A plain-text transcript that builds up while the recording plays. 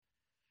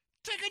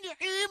Taking your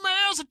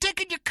emails and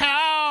taking your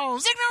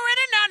calls. Ignorant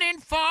and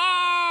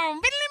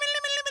uninformed.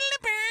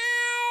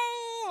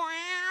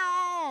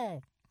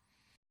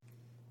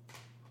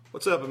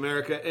 What's up,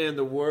 America and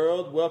the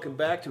world? Welcome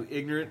back to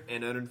Ignorant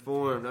and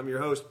Uninformed. I'm your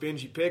host,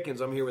 Benji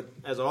Pickens. I'm here, with,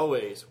 as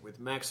always, with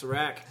Max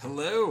Serac.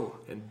 Hello.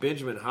 And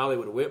Benjamin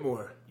Hollywood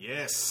Whitmore.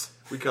 Yes.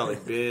 We call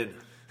him Ben.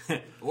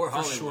 Or For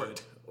Hollywood.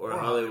 short. Or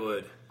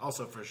Hollywood.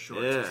 Also for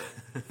short. Yeah.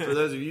 For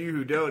those of you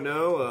who don't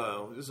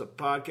know, this is a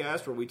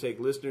podcast where we take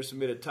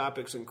listener-submitted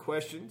topics and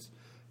questions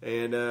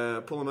and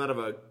pull them out of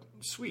a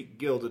sweet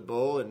gilded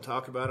bowl and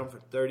talk about them for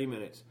 30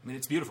 minutes. I mean,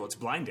 it's beautiful. It's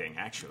blinding,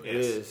 actually. It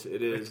is.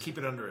 It is. Keep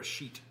it under a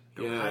sheet.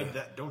 Don't Yeah. hide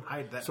that. Don't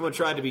hide that. Someone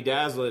tried to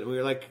bedazzle it, and we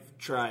were like,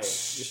 "Try it.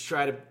 Just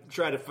try to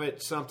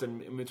fit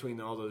something in between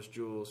all those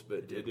jewels," but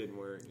it didn't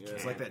work. Yeah.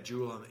 It's like that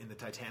jewel in the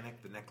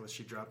Titanic, the necklace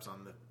she drops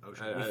on the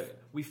ocean.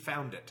 We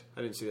found it.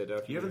 I didn't see that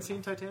documentary. You haven't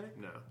seen Titanic?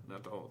 No,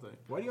 not the whole thing.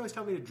 Why do you always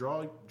tell me to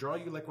draw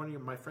you like one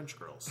of my French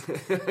girls?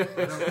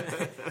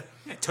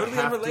 Totally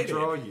I have unrelated. to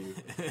draw you.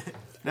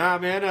 Nah,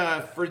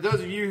 man. For those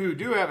of you who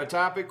do have a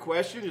topic,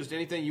 question, just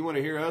anything you want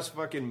to hear us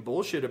fucking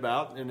bullshit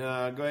about, and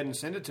go ahead and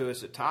send it to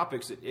us at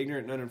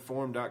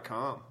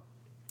topics@ignorantanduninformed.com.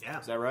 Yeah.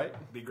 Is that right?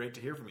 It'd be great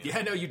to hear from you.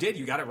 Yeah, no, you did.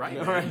 You got it right.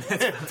 All Man. right.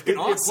 That's fucking It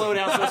awesome. flowed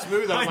out so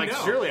smooth. I was I like,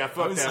 know. surely I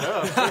fucked that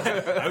up.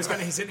 I was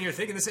kind of sitting here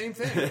thinking the same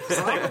thing. It's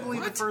Probably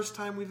the first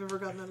time we've ever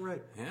gotten that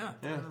right. Yeah,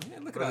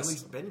 look Or at at us.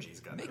 least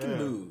Benji's got it. Making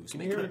moves. Can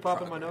you making hear me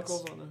popping my progress.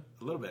 knuckles on the?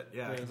 A little bit,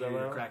 yeah. I can is hear that you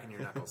right? cracking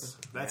your knuckles.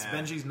 That's Yeah.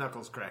 Benji's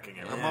knuckles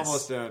cracking. I'm Yes.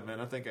 almost done, man.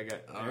 I think I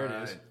got. There it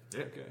is. right. Yeah.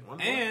 Okay. One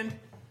more. And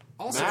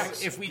also,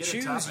 Max, if we get a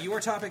choose topic.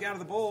 your topic out of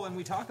the bowl and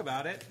we talk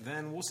about it,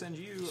 then we'll send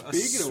you a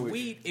Speaking of which-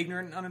 sweet,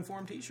 ignorant, and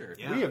uninformed T-shirt.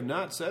 Yeah. We have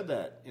not said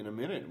that in a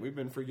minute. We've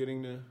been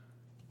forgetting to.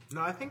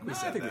 No, I think we No,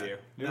 said I think we that.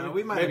 do. No,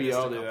 we might Maybe have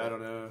y'all missed do. a I couple.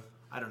 don't know.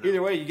 I don't know.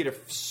 Either way, you get a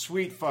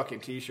sweet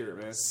fucking T-shirt,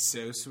 man.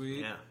 So sweet.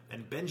 Yeah,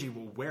 and Benji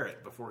will wear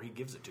it before he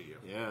gives it to you.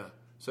 Yeah.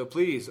 So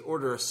please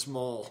order a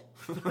small.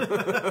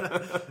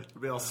 It'll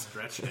be all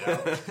stretched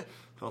out.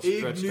 All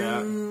stretched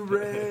out.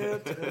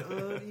 Ignorant and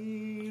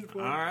uninformed. All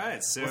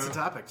right, so What's the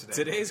topic today?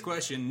 Today's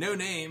question: no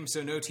name,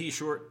 so no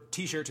T-shirt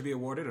to be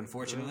awarded.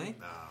 Unfortunately,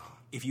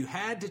 if you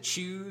had to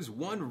choose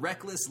one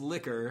reckless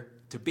liquor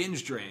to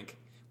binge drink,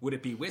 would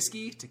it be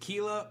whiskey,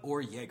 tequila, or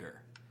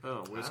Jaeger?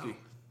 Oh, whiskey.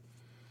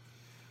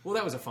 Well,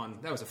 that was a fun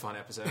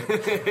episode.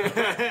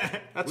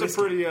 That's a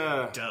pretty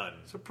Done.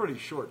 It's a pretty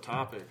short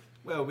topic.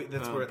 Well,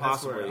 that's where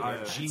possibly, our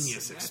yeah.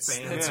 genius That's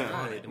expands.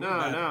 right. No,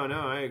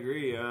 I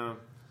agree.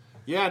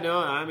 Yeah, no,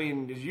 I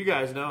mean, as you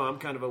guys know, I'm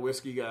kind of a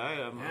whiskey guy.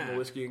 I'm a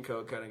whiskey and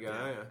Coke kind of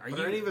guy. Are But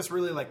you? are any of us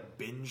really like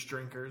binge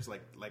drinkers?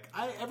 Like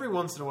I every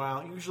once in a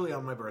while, usually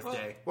on my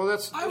birthday. Well,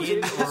 that's I was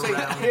in I'd or say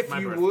around if my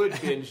you birthday.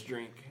 would binge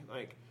drink,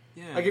 like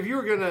if you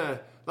were gonna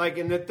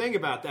and the thing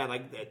about that,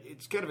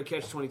 it's kind of a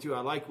catch-22.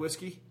 I like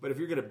whiskey, but if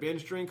you're gonna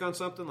binge drink on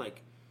something,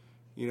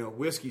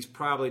 whiskey's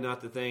probably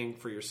not the thing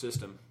for your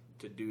system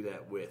to do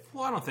that with.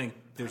 Well, I don't think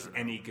there's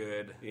any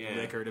good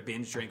liquor to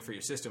binge drink for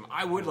your system.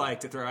 I would like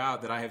to throw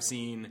out that I have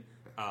seen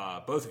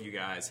both of you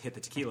guys hit the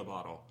tequila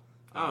bottle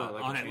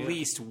on at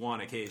least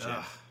one occasion.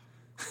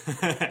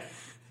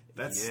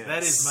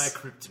 That is my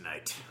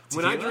kryptonite.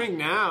 When I drink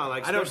now, I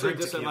don't especially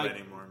drink just tequila like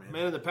anymore, man.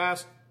 Man, in the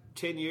past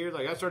 10 years,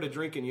 I started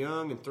drinking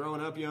young and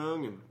throwing up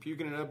young and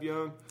puking it up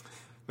young.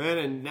 Man,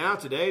 and now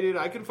today, dude,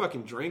 I can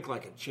fucking drink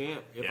like a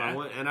champ if I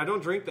want. And I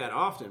don't drink that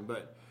often,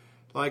 but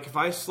if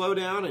I slow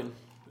down and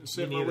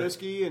sip my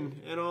whiskey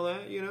and all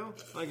that,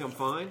 I'm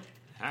fine.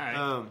 All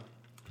right.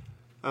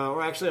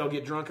 Or actually, I'll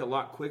get drunk a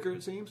lot quicker,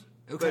 it seems.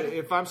 Okay. But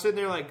if I'm sitting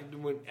there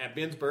at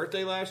Ben's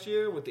birthday last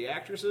year with the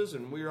actresses,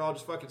 and we were all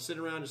just fucking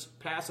sitting around just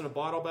passing a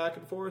bottle back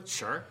and forth.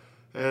 Sure.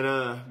 And,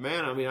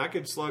 man, I mean, I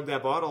could slug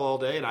that bottle all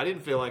day, and I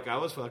didn't feel like I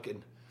was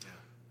fucking...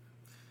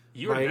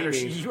 You were By any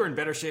means. you were in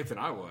better shape than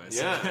I was.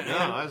 Yeah,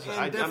 no,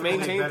 I Definitely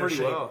maintained better pretty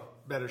shape, well.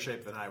 Better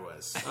shape than I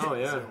was. Oh,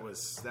 yeah.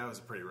 So that was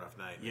a pretty rough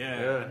night.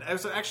 Yeah. And it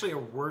was actually a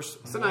worse.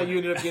 So now you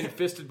ended up getting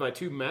fisted by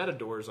two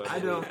matadors, I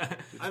believe.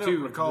 don't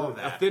Two recall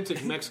that.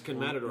 authentic Mexican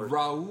matadors.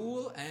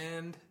 Raul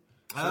and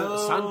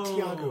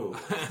Santiago.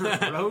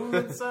 Raul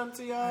and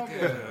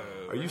Santiago.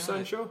 Are you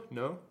Sancho?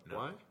 No.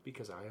 Why?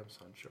 Because I am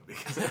Sancho.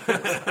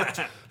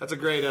 That's a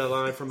great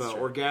line from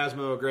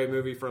Orgasmo, a great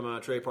movie from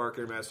Trey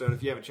Parker and Matt Stone.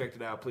 If you haven't checked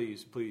it out,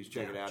 please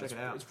check it out. Check it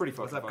out. It's pretty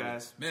fucking What's up, funny.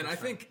 guys? man, I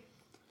think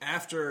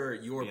after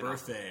your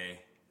birthday,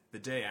 the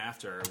day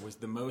after was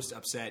the most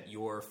upset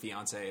your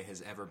fiance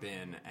has ever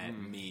been at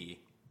me.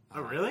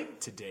 Oh, really?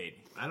 To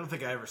date. I don't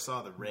think I ever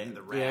saw the rat.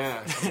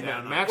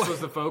 Yeah. Max was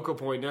the focal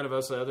point. None of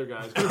us, the other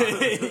guys.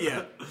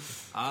 Yeah.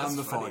 I'm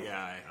the fall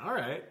guy. All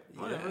right.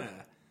 Whatever. Yeah.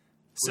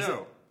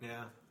 So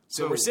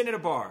So we're sitting at a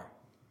bar.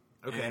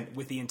 Okay. And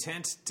with the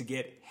intent to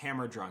get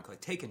hammer drunk,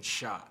 like taking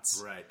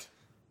shots. Right.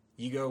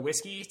 You go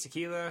whiskey,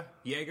 tequila,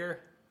 Jaeger.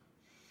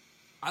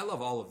 I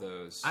love all of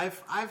those. I've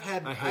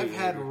had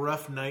Jaeger.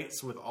 rough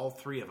nights with all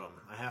three of them.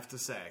 I have to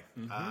say,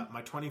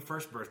 my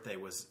 21st birthday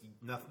was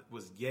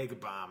Jaeger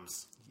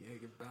bombs.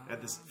 I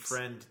had this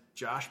friend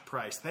Josh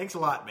Price. Thanks a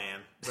lot, man.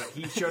 But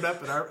he showed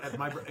up at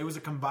my. It was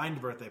a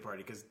combined birthday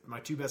party because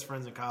my two best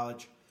friends in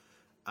college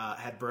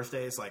had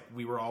birthdays. Like,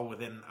 we were all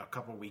within a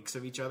couple weeks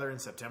of each other in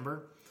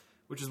September,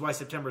 which is why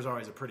September is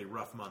always a pretty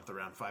rough month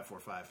around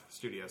 545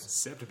 Studios.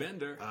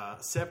 Septembender.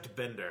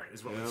 Septembender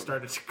is what we've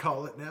started to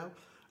call it now.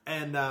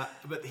 And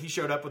but he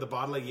showed up with a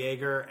bottle of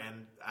Jaeger,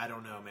 and I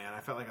don't know, man. I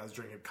felt like I was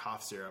drinking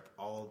cough syrup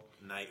all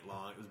night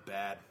long. It was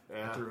bad.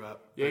 Yeah. I threw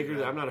up.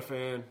 Jaeger, I'm not a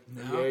fan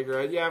of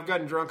Jaeger. Yeah, I've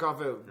gotten drunk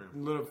off it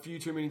a few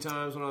too many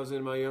times when I was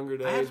in my younger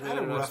days. I had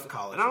a rough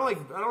college. And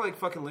I don't like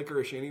fucking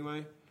licorice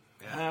anyway.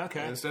 Yeah. Okay.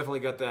 And it's definitely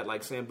got that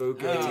like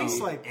sambuca. It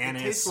tastes like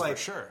anise, for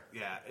sure.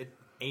 Yeah,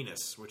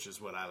 anus, which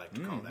is what I like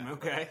to call that.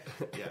 Okay.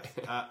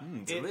 Yeah,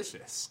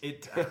 delicious. Man,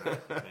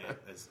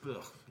 it's,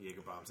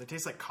 Jaeger bombs. It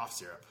tastes like cough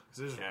syrup.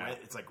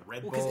 It's like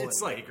Red Bull. Because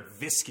it's and like Jaeger.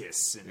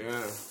 viscous and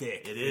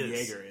thick. It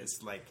is. Jaeger is.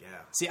 It's like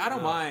See, I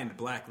don't mind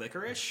black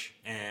licorice,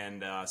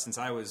 and since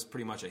I was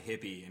pretty much a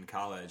hippie in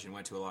college and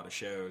went to a lot of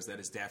shows, that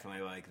is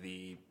definitely like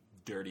the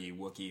dirty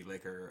Wookiee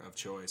liquor of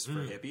choice for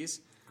hippies.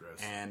 Gross.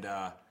 And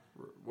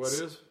What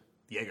is?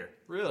 Jaeger.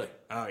 Really?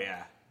 Oh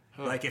yeah.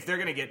 Like if they're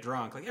gonna get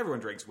drunk, like everyone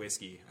drinks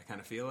whiskey. I kind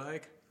of feel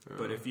like,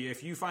 but if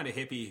you find a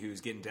hippie who's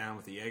getting down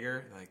with the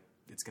Jaeger, like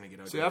it's gonna get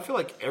ugly. See, I feel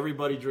like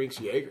everybody drinks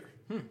Jaeger.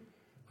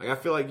 Like I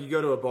feel like you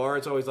go to a bar,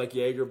 it's always like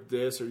Jaeger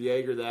this or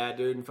Jaeger that,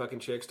 dude, and fucking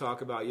chicks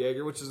talk about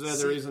Jaeger, which is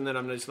another reason that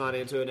I'm just not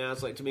into it now.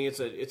 It's like to me, it's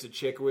a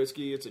chick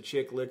whiskey, it's a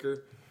chick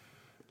liquor,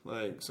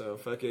 like so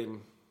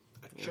fucking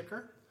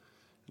chicker.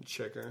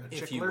 Chicker.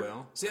 if you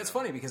will. See, that's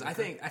funny because I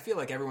feel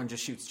like everyone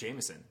just shoots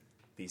Jameson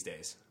these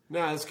days.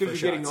 No, it's because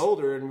For you're getting shots.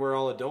 older and we're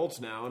all adults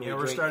now, and Yeah, we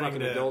we're drink starting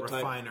fucking to adult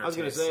refine type. our I was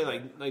gonna tastes. say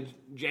like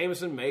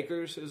Jameson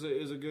Makers is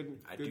a good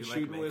I do like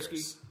shooting Makers.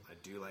 whiskey. I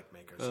do like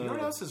Makers. You know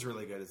what else is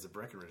really good is the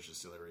Breckenridge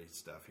Distillery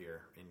stuff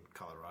here in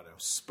Colorado.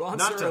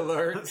 Sponsor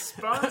alert.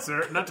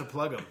 Sponsor, not to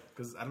plug them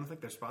because I don't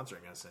think they're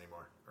sponsoring us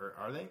anymore. Or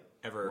are they?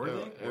 Ever. Were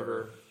they?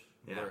 Ever.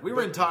 Yeah, we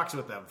were in talks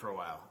with them for a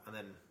while, and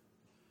then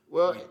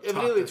Well, talked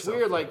evidently it's ourselves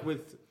weird. through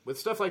Like with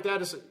stuff like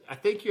that, I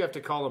think you have to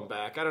call them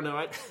back. I don't know.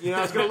 I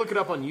was gonna look it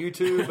up on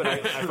YouTube, but I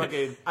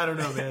fucking I don't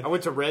know, man. I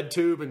went to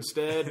RedTube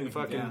instead and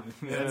fucking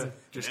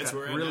Just That's got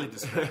where I really know.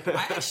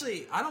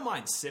 distracted. I don't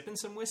mind sipping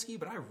some whiskey,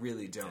 but I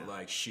really don't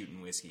like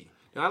shooting whiskey.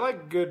 I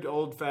like good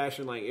old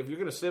fashioned. Like if you're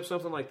gonna sip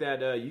something like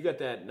that, you got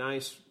that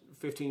nice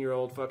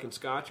 15-year-old fucking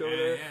Scotch over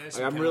there. yeah, Like,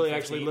 some I'm kind really of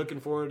actually 15. looking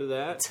forward to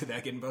that. To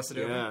that getting busted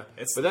Yeah, over.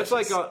 but that's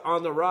like delicious.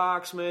 on the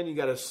rocks, man. You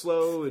got to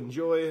slow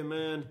enjoy it,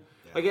 man.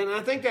 Again,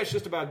 I think that's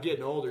just about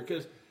getting older.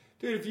 Because,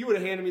 dude, if you would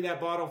have handed me that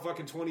bottle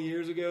fucking 20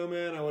 years ago,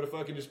 man, I would have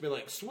fucking just been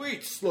like,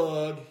 sweet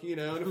slug,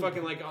 and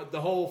fucking like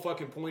the whole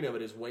fucking point of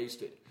it is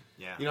wasted.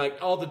 Yeah. Like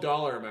all the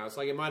dollar amounts,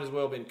 like it might as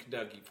well have been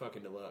Kentucky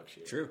fucking Deluxe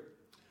shit. True.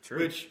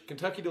 Which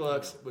Kentucky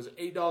Deluxe was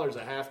 $8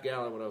 a half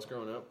gallon when I was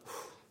growing up.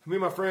 Me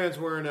and my friends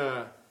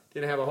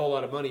didn't have a whole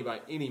lot of money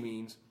by any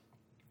means.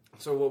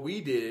 So what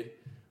we did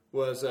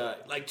was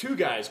like two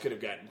guys could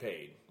have gotten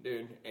paid,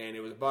 dude, and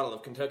it was a bottle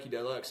of Kentucky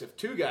Deluxe. If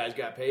two guys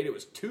got paid, it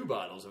was 2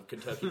 bottles of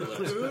Kentucky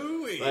Deluxe.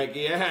 Like,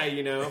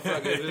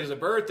 fucking if there's a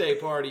birthday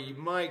party, you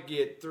might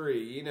get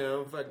 3,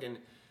 fucking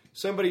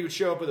somebody would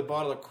show up with a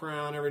bottle of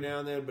Crown every now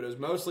and then, but it was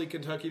mostly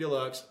Kentucky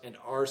Deluxe and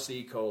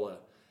RC Cola.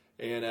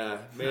 And,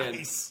 man,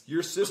 Nice.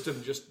 your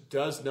system just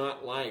does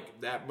not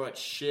like that much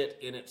shit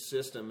in its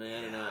system,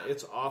 man. And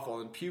it's awful.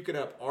 And puking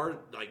up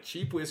like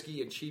cheap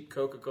whiskey and cheap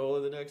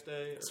Coca-Cola the next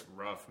day. It's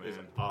rough, man. It's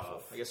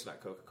awful. I guess it's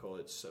not Coca-Cola,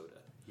 it's soda.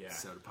 Yeah.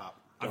 Soda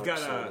pop. I've got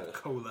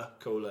soda.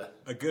 Cola.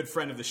 a good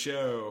friend of the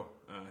show,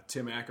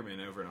 Tim Ackerman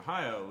over in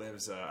Ohio,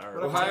 lives...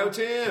 Ohio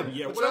Tim!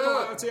 Yeah, What's what's up,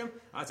 up? Ohio Tim?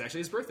 Oh, it's actually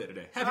his birthday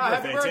today. Happy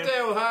Happy birthday,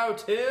 Ohio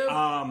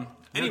Tim!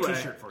 Anyway, No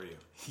t-shirt for you.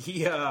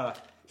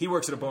 he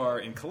works at a bar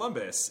in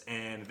Columbus,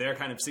 and their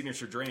kind of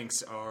signature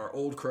drinks are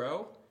Old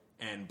Crow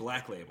and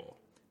Black Label,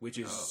 which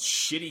is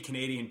shitty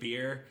Canadian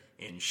beer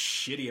and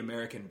shitty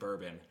American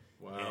bourbon.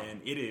 Wow.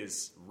 And it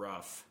is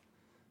rough.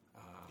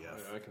 Yeah.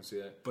 I can see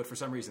that. But for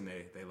some reason,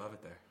 they love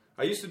it there.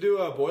 I used to do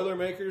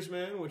Boilermakers,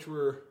 man, which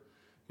were,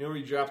 where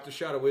you dropped a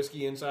shot of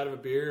whiskey inside of a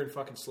beer and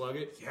fucking slug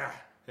it. Yeah.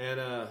 And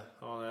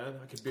all that.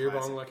 I could beer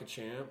Classic. bong like a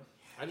champ.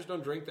 I just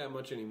don't drink that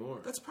much anymore.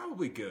 That's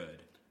probably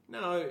good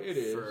No, it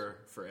is.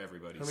 for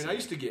everybody. I mean, I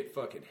used to get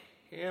fucking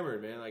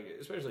hammered, man. Like,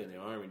 especially in the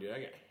army, dude. I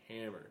got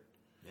hammered.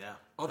 Yeah.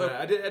 Although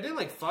I didn't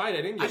like fight.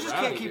 I didn't get I just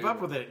rowdy, can't keep dude.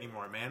 up with it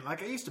anymore, man.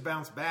 Like I used to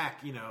bounce back,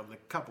 like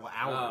a couple of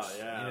hours, Oh,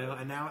 yeah.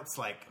 and now it's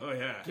like, Oh,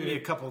 yeah. give me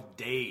a couple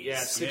days.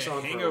 Yeah, it's 6 Yeah,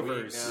 on for a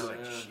hangovers. week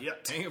now, Like, yeah.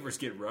 Hangovers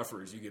get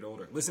rougher as you get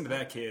older. Listen to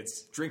that,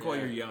 kids. Drink while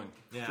Yeah. you're young.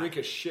 Yeah. Drink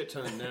a shit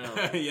ton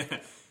now. Yeah.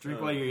 Drink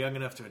while you're young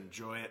enough to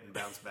enjoy it and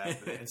bounce back,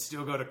 and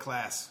still go to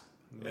class.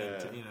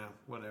 Yeah.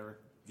 Whatever.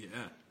 Yeah.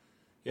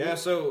 Yeah,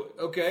 so,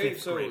 okay.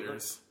 Fifth So,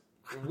 graders.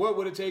 what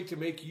would it take to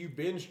make you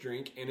binge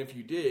drink? And if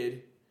you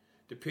did,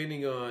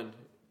 depending on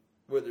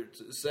whether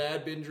it's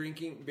sad binge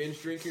drinking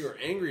or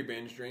angry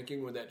binge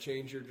drinking, would that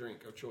change your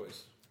drink of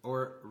choice?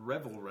 Or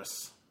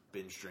revelrous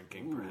binge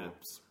drinking,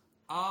 perhaps.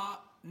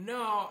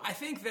 No, I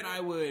think that I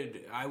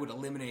would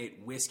eliminate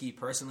whiskey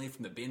personally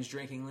from the binge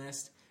drinking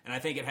list, and I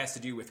think it has to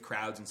do with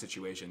crowds and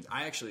situations.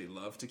 I actually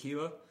love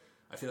tequila.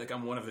 I feel like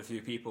I'm one of the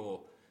few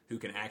people who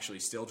can actually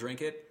still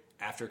drink it,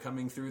 after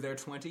coming through their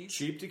 20s.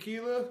 Cheap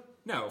tequila?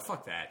 No,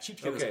 fuck that. Cheap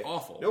tequila is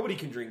awful. Nobody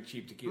can drink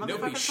cheap tequila.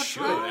 Nobody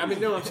should. I mean,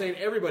 no, I'm saying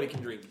everybody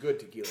can drink good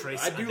tequila.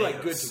 Trace I do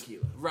like good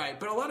tequila. Right,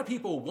 but a lot of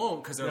people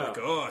won't because they're like,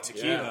 oh,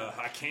 tequila,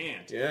 I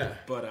can't. Yeah.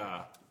 But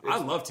I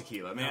love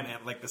tequila, man. Man,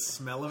 like the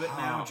smell of it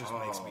now just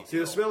makes me. See,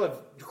 the smell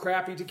of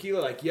crappy tequila,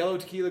 like yellow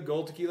tequila,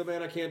 gold tequila,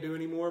 man, I can't do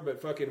anymore.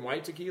 But fucking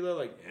white tequila,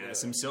 like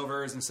Some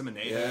silvers and some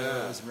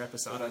anetos and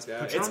reposadas.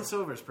 Yeah. Patron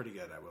Silver is pretty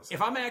good, I will say.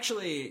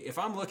 If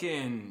I'm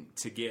looking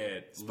to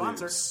get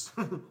Sponsor. loose,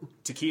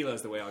 tequila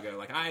is the way I'll go.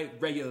 Like I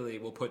regularly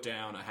will put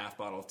down a half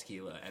bottle of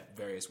tequila at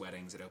various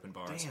weddings at open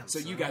bars. Damn, so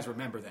son. you guys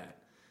remember that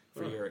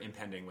for your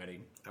impending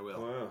wedding. I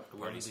will. Wow. I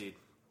will indeed.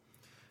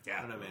 Yeah,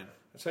 I don't know, man.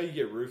 that's how you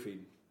get roofied.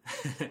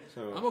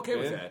 So, I'm okay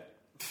with man, that.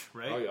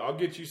 Right? I'll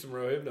get you some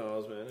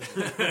Rohypnols, man.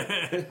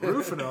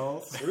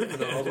 Roofanols.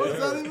 Rohypnol, What does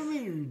that whatever. even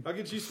mean? I'll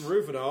get you some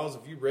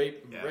Rohypnols. If you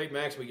rate Yeah.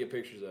 Max, we get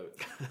pictures of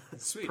it.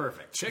 Sweet,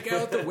 Perfect. Check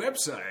out the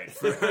website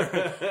for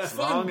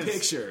fun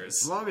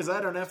pictures. As long as I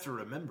don't have to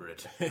remember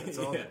it, that's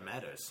all that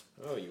matters.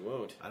 Oh, you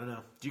won't. I don't know.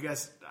 Do you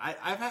guys?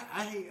 I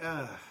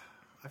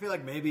feel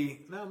like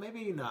maybe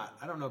not.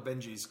 I don't know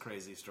Benji's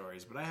crazy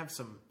stories, but I had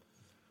some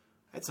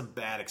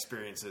bad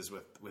experiences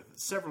with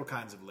several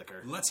kinds of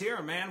liquor. Let's hear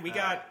them, man. We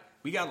got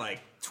like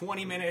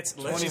 20 minutes.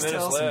 Let's 20 just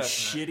minutes tell some left.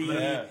 shitty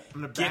Yeah.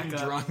 I'm gonna getting back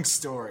up. drunk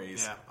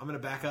stories. Yeah, I'm gonna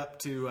back up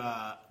to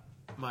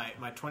my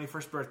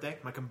 21st birthday,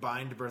 my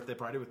combined birthday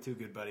party with two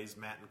good buddies,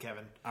 Matt and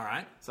Kevin. All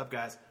right. What's up,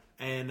 guys?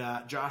 And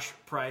Josh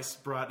Price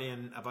brought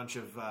in a bunch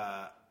of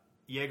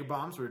Jaeger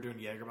bombs. We were doing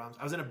Jaeger bombs.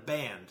 I was in a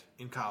band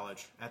in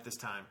college at this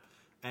time,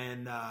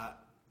 and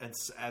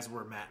as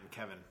were Matt and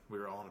Kevin, we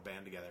were all in a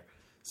band together.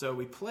 So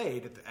we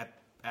played at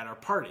our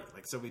party.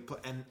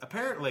 And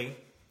apparently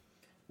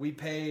we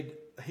paid.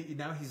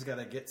 Now he's got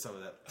to get some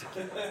of that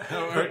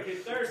tequila.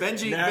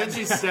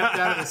 Benji stepped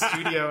out of the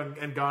studio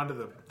and gone to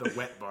the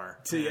wet bar.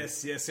 So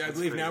yes. I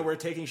believe now we're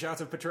taking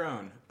shots of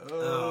Patron.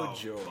 Oh,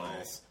 joy.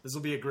 balls. This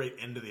will be a great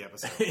end of the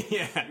episode.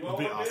 Yeah. It'll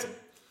be awesome.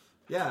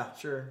 Yeah,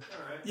 sure.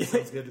 All right. Yeah.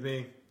 Sounds good to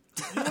me.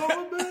 You know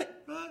what, man?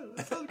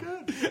 That sounds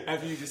good.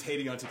 After you just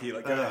hating on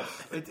tequila. Go ahead.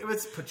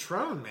 It's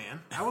Patron,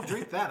 man. I will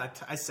drink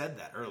that. I said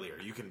that earlier.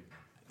 You can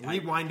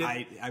rewind it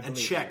I and believe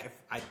check you. if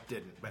I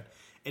didn't. But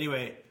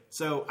anyway,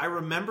 so I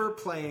remember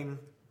playing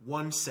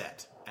one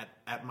set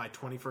at my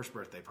 21st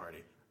birthday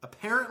party.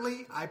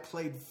 Apparently, I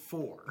played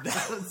 4.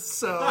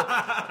 So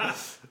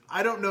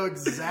I don't know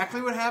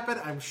exactly what happened.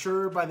 I'm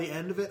sure by the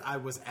end of it, I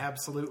was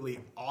absolutely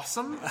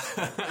awesome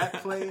at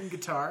playing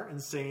guitar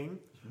and singing.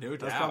 No I was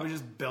doubt. probably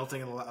just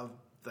belting a lot of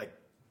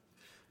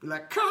be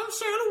like, come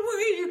sail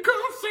away,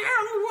 come sail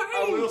away.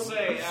 I will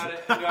say,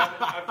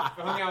 I've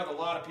hung out with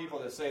a lot of people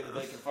that say that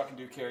they can fucking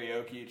do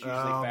karaoke. It's usually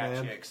Oh, fat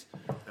man. chicks.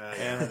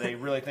 And they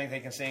really think they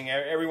can sing.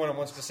 Everyone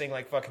wants to sing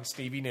like fucking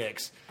Stevie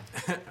Nicks.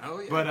 Oh,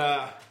 yeah.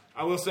 But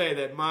I will say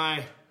that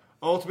my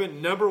ultimate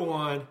number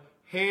one,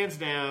 hands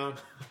down,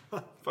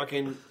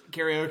 fucking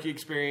karaoke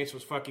experience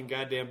was fucking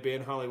goddamn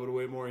Ben Hollywood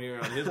Whitmore here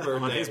on his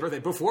birthday. on his birthday,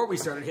 before we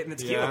started hitting the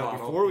tequila Yeah,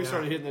 bottle. before we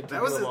started hitting the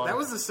tequila bottle. That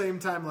was the same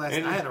time last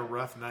And night. I had a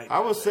rough night. I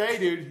will say,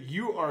 dude,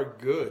 you are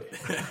good.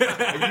 You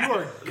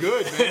are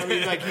good, man. I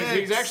mean, like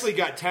he's actually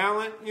got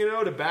talent,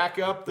 to back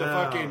up the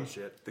fucking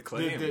shit. The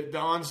claim. the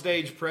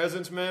onstage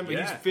presence, man. But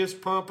Yeah. he's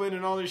fist pumping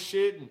and all this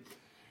shit. And,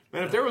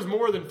 man, if there was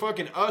more than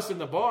fucking us in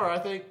the bar, I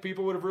think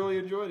people would have really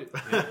enjoyed it.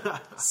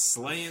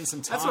 Slaying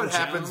some Tom That's what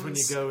happens Jones. when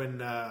you go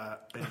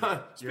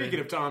in. Speaking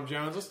of Tom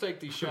Jones, let's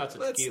take these shots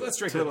of tequila. Let's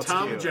drink a to little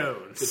Tom tequila.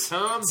 Jones. To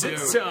Tom To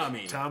Jones.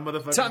 Tommy. Tom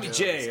motherfucking Tommy Jones.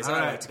 J, as All I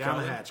right, like to down call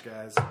the him. hatch,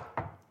 guys.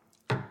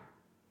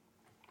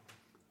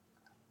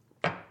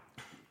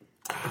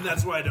 And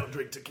that's why I don't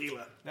drink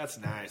tequila. That's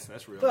nice.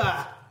 That's real.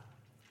 Ah,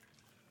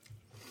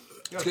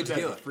 You gotta good put that in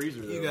tequila. the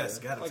freezer, though, you guys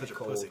man. got Like such a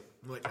cold. pussy.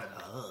 I'm like,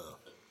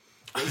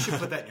 you should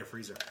put that in your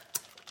freezer.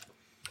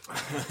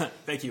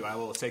 Thank you. I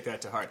will take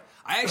that to heart.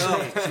 I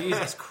actually... Oh,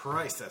 Jesus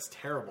Christ, that's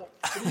terrible.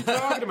 What are you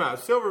talking about?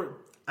 Silver.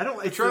 I don't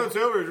like Patron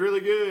Silver is really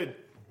good.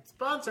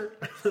 sponsor.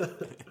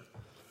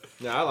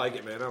 Yeah, I like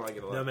it, man. I like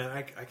it a lot. No, man,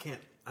 I can't.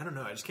 I don't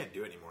know. I just can't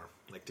do it anymore.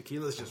 Like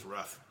tequila is just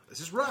rough. It's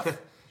just rough.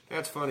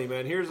 That's funny,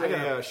 man. Here's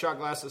a shot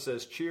glass that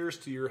says "Cheers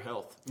to your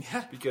health."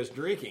 Yeah. Because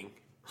drinking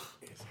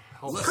is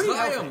healthy.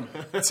 L'chaim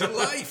to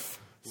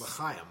life.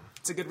 L'chaim.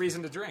 It's a good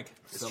reason to drink.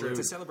 It's true.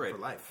 To celebrate. For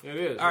life. It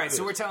is. All right, It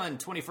so is. we're telling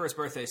 21st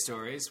birthday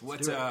stories.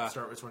 What? Do it.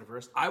 Start with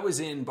 21st. I was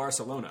in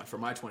Barcelona for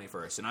my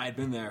 21st, and I had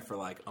been there for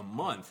like a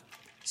month.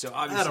 So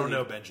obviously, I don't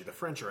know, Benji. The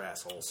French are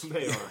assholes.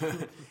 They are.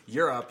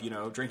 Europe,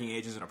 drinking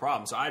age isn't a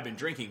problem. So I'd been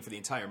drinking for the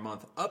entire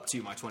month up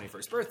to my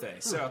 21st birthday.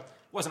 So it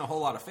wasn't a whole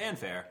lot of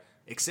fanfare,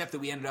 except that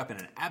we ended up in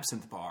an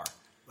absinthe bar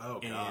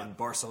in God.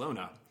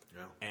 Barcelona.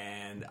 Yeah.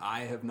 And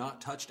I have not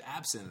touched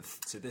absinthe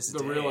to this day.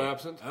 The real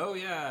absinthe? Oh,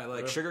 yeah.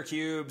 Like sugar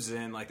cubes,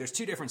 and like there's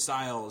 2 different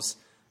styles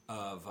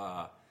of,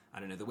 I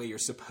don't know, the way you're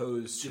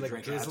supposed to You like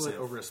drink drizzle absinthe. it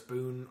over a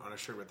spoon on a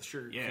sugar with the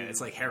sugar. Yeah, cube.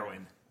 it's like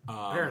heroin.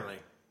 Apparently,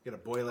 you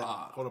gotta boil it,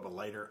 hold up a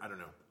lighter. I don't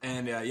know.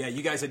 And yeah,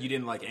 you guys said you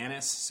didn't like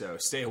anise, so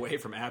stay away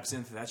from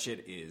absinthe. That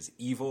shit is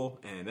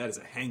evil, and that is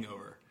a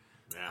hangover.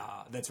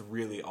 Yeah. That's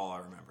really all I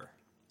remember.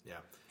 Yeah.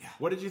 Yeah.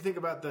 What did you think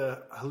about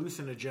the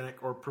hallucinogenic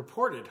or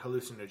purported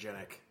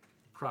hallucinogenic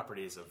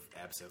properties of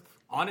absinthe?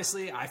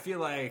 Honestly, I feel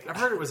like I've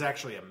heard it was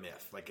actually a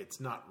myth. Like, it's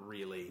not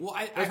really... well,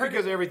 I That's heard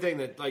because everything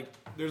that, like,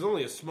 there's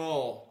only a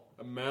small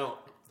amount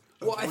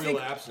of Well, I real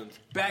think absinthe.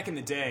 back in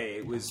the day,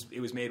 it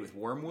was made with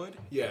wormwood.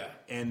 Yeah.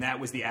 And that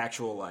was the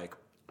actual, like,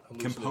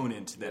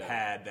 component that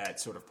had that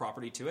sort of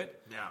property to it.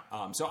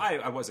 Yeah. So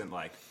I wasn't,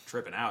 like,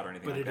 tripping out or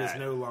anything But like it is that.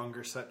 no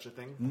longer such a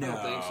thing? No. I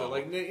don't think so.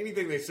 Like,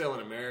 anything they sell in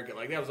America,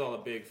 like, that was all a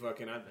big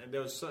fucking... that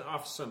was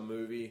off some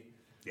movie.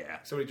 Yeah.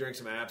 Somebody drank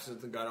some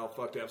absinthe and got all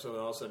fucked up, so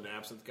all of a sudden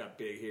absinthe got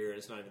big here, and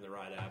it's not even the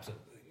right absinthe,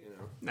 you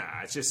know?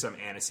 Nah, it's just some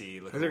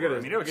anisey liqueur. They're gonna I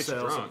mean, it'll get you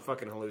sell some drunk.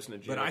 fucking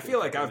hallucinogenic. But I feel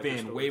like I've liquor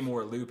been way stores.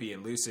 more loopy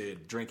and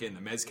lucid drinking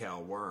the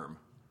mezcal worm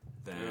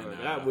than...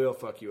 That will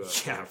fuck you up.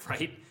 Yeah,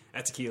 right?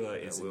 That tequila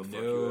is will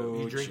fuck no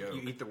You drink, joke.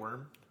 you eat the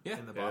worm Yeah.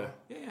 in the bottle?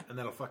 Yeah. And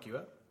that'll fuck you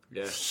up?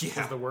 Yeah. Yeah.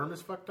 Because the worm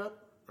is fucked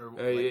up? Or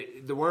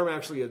The worm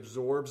actually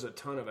absorbs a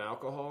ton of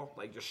alcohol,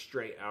 like just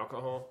straight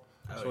alcohol.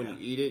 So when yeah. you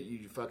eat it,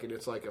 you fucking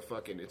it's like a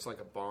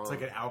bomb. it's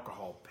like an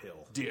alcohol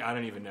pill. Dude, I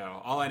don't even know.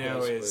 All I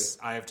know Basically. is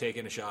I have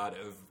taken a shot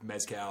of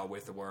mezcal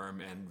with the worm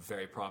and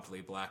very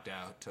promptly blacked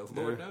out to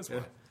Lord knows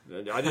what.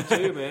 I did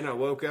too, man. I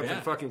woke up Yeah.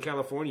 in fucking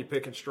California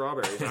picking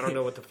strawberries. I don't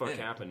know what the fuck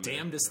happened. man.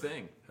 Damnedest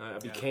thing. I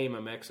became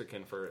a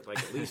Mexican for like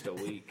at least a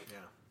week. Yeah.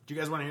 Do you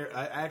guys want to hear?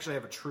 I actually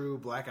have a true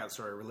blackout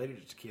story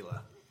related to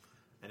tequila,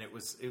 and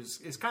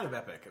it's kind of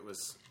epic.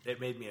 It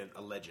made me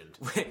a legend.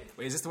 Wait,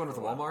 is this the one with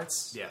the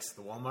Walmarts? Yes,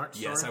 the Walmart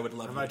story. Yes, I would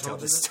love Have you I to tell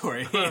told you this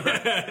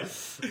that?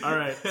 story. All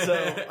right.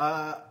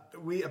 So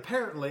we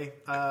apparently,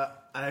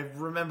 I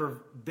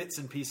remember bits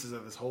and pieces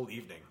of this whole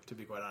evening, to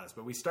be quite honest.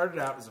 But we started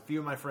out as a few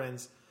of my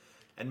friends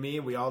and me,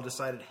 and we all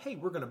decided, hey,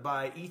 we're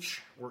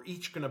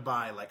each going to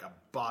buy like a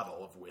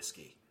bottle of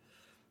whiskey.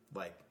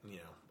 Like, you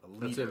know, a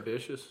That's liter.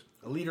 ambitious.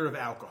 A liter of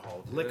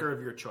alcohol, liquor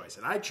of your choice.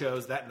 And I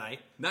chose that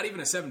night. Not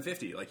even a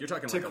 750. Like, you're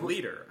talking like a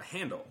liter, a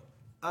handle.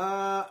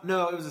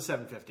 No, it was a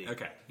 750.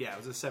 Okay. Yeah, it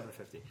was a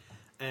 750.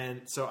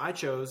 And so I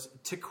chose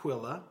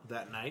tequila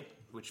that night,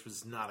 which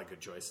was not a good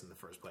choice in the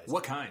first place.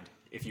 What kind,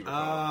 if you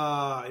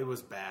recall? It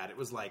was bad. It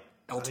was like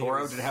El I think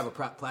Toro, was- did it have a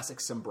plastic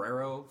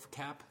sombrero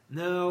cap?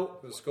 No,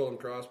 The skull and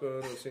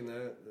crossbones. I've seen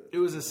that. it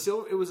was a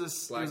silver. It was a.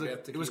 Black It was,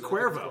 Death it was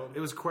tequila, I think it's Cuervo. called. It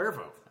was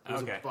Cuervo. It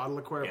was Okay. a bottle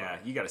of Cuervo. Yeah,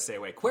 you got to stay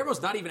away.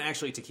 Cuervo's not even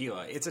actually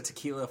tequila. It's a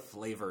tequila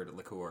flavored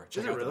liqueur.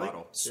 Check Is it out the really?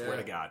 bottle. Swear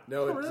to God.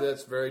 No,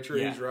 that's very true.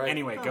 Yeah. He's right.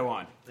 Anyway, go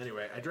on.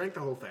 Anyway, I drank the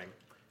whole thing,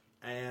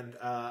 and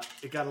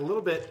it got a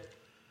little bit.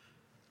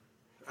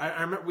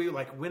 I remember we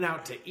like went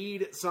out to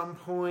eat at some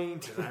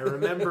point, and I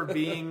remember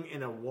being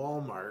in a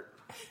Walmart,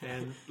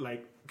 and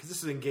like because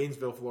this is in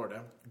Gainesville,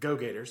 Florida. Go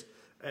Gators!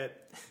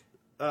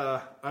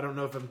 I don't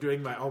know if I'm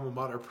doing my alma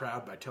mater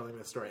proud by telling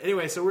this story.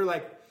 Anyway, so we're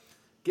like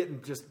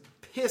getting just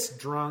pissed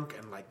drunk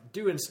and like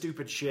doing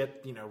stupid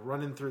shit, you know,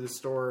 running through the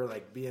store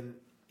like being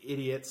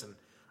idiots, and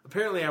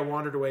apparently I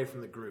wandered away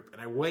from the group,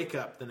 and I wake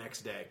up the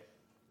next day,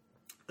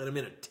 and I'm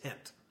in a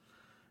tent.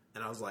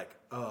 And I was like,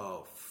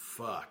 oh,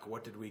 fuck,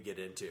 what did we get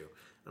into?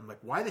 And I'm like,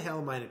 why the hell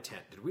am I in a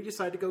tent? Did we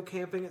decide to go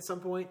camping at some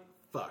point?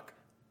 Fuck.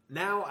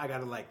 Now I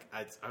gotta, like,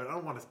 I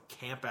don't want to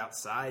camp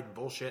outside and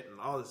bullshit and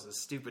all this is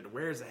stupid.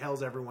 Where's the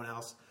hell's everyone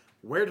else?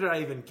 Where did I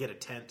even get a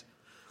tent?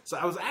 So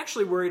I was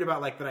actually worried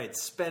about, like, that I had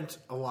spent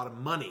a lot of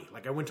money.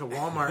 Like, I went to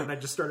Walmart and I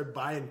just started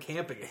buying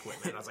camping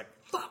equipment. I was like,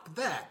 fuck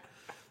that.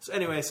 So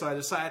anyway, so I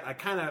decided, I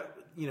kind of,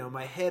 you know,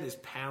 my head is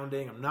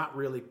pounding. I'm not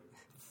really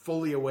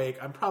fully awake.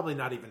 I'm probably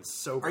not even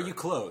sober. Are you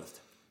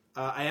clothed?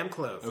 I am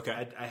clothed.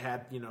 Okay. I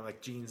had, you know,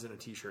 like jeans and a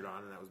t-shirt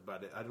on, and that was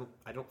about it.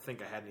 I don't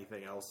think I had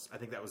anything else. I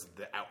think that was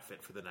the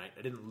outfit for the night.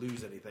 I didn't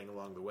lose anything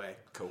along the way.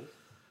 Cool.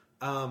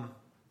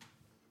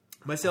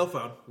 My cell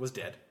phone was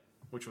dead,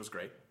 which was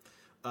great.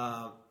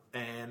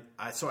 And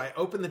so I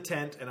opened the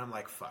tent, and I'm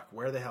like, fuck,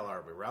 where the hell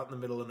are we? We're out in the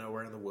middle of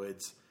nowhere in the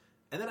woods.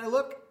 And then I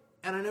look,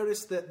 and I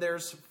notice that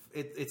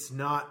it's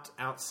not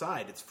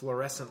outside. It's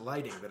fluorescent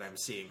lighting that I'm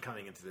seeing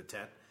coming into the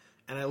tent.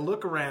 And I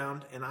look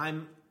around, and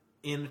I'm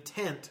in a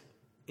tent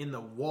in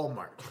the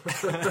Walmart.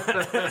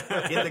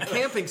 In the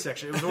camping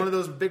section. It was one of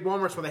those big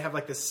Walmarts where they have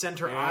like this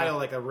center aisle,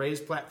 like a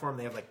raised platform.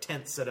 They have like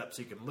tents set up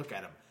so you can look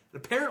at them.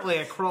 And apparently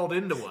I crawled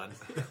into one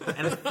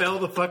and I fell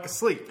the fuck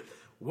asleep.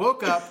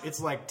 Woke up, it's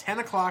like 10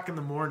 o'clock in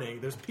the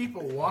morning. There's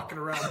people walking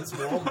around this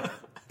Walmart.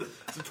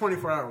 It's a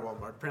 24-hour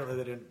Walmart. Apparently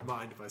they didn't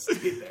mind if I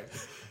stayed there.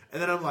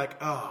 And then I'm like,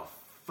 oh,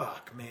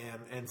 fuck, man.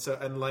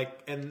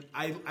 And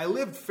I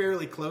lived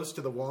fairly close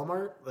to the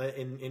Walmart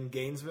in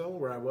Gainesville,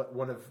 where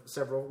one of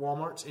several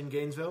Walmarts in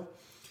Gainesville,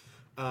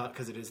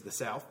 because it is the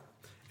South.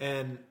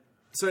 And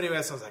so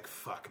anyway, so I was like,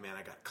 fuck, man,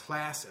 I got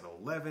class at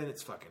 11.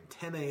 It's fucking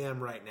 10 a.m.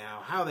 right now.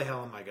 How the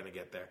hell am I going to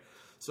get there?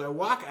 So I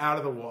walk out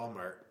of the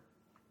Walmart,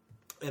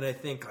 and I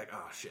think like,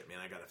 oh, shit, man,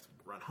 I got to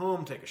run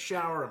home, take a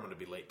shower. I'm going to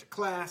be late to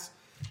class.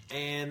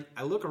 And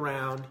I look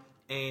around,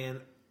 and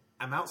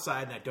I'm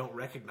outside, and I don't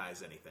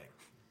recognize anything.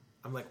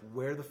 I'm like,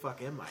 where the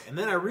fuck am I? And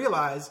then I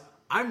realize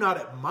I'm not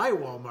at my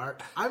Walmart.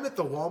 I'm at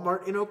the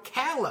Walmart in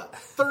Ocala,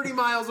 30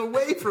 miles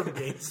away from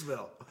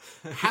Gainesville.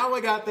 How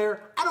I got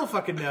there, I don't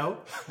fucking know.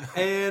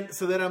 And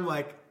so then I'm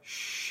like,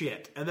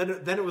 shit. And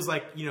then it was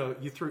like,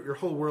 your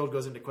whole world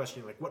goes into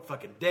questioning, like, what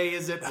fucking day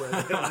is it? Where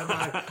the hell am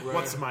I?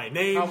 What's my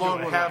name? How long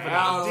Do I will have I an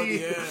out?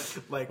 ID? Yeah.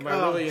 Like, Am I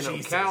really in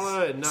Jesus.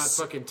 Ocala and not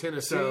fucking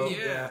Tennessee?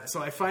 So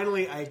so I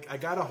finally I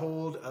got a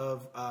hold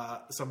of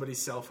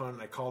somebody's cell phone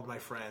and I called my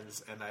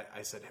friends and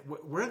I said,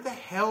 where the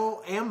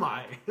hell am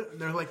I? And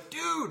they're like,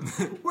 dude,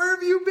 where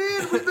have you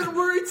been? We've been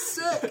worried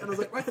sick. And I was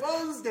like, my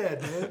phone's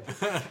dead,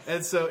 man.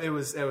 And so it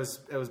was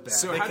bad.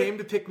 So they came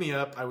to pick me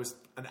up. I was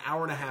an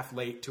hour and a half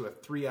late to a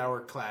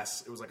 3-hour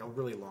class. It was like a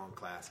really long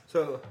class.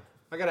 So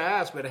I gotta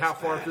ask, but how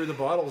far through the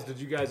bottles did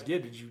you guys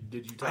get? Did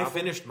you top I them?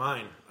 finished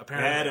mine,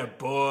 apparently.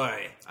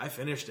 Attaboy. I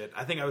finished it.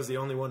 I think I was the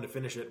only one to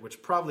finish it,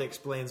 which probably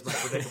explains my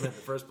predicament in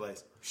the first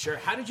place. Sure.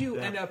 How did you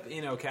end up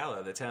in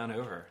Ocala, the town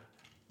over?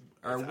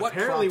 Or what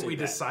Apparently prompted we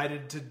that?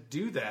 decided to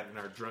do that in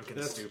our drunken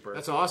stupor.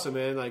 That's awesome,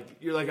 man. Like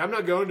you're like, I'm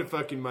not going to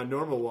fucking my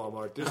normal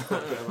Walmart. This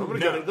I'm gonna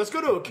go. Let's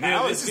go to Ocala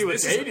Man, and see what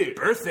this they is a do.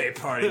 birthday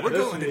party. We're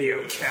going to the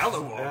Ocala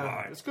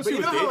Walmart. Let's go But see you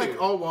know what how they like do.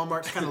 all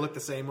Walmarts kind of look the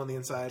same on the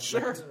inside?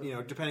 Sure.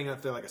 Like, depending on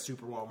if they're like a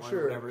super Walmart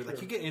Sure, or whatever. sure.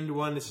 Like you get into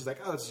one, it's just like,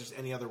 oh, it's just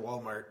any other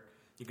Walmart.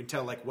 You can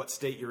tell like what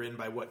state you're in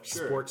by what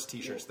sports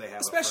T-shirts they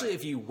have. Especially up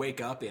if you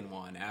wake up in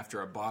one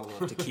after a bottle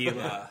of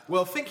tequila.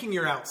 well, thinking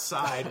you're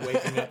outside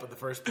waking up in the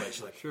first place,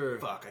 you're like, Sure.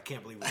 fuck, I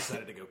can't believe we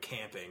decided to go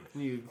camping.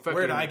 You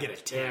Where did fucking- I get a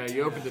tent? Yeah,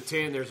 you open the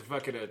tin. There's a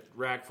fucking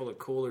rack full of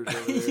coolers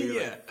over there.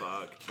 You're Yeah. like,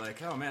 fuck.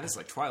 Like, oh man, it's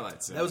like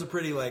Twilight Zone. That was a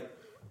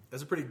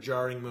pretty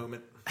jarring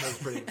moment.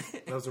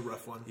 That was a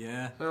rough one.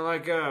 yeah. So,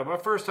 like my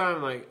first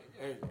time, like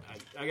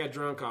I got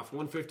drunk off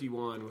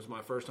 151 was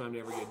my first time to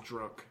ever get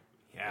drunk.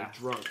 Yeah.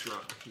 Like,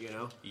 drunk. You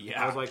know.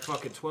 Yeah. I was like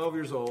fucking 12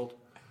 years old.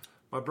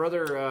 My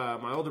brother,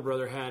 my older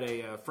brother, had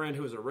a friend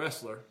who was a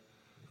wrestler,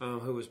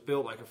 who was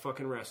built like a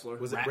fucking wrestler.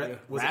 Was it Ra-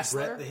 Brett? Was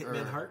wrestler, it Brett the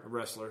Hitman or- Hart? A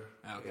wrestler.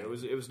 Okay. It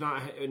was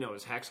not. No, it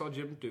was Hacksaw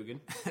Jim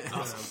Dugan.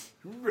 Awesome.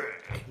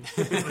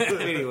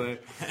 Anyway,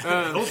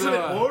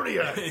 Ultimate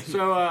Warrior.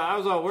 so I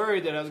was all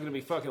worried that I was going to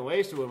be fucking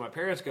wasted when my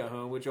parents got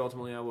home, which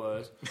ultimately I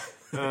was.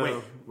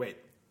 Wait.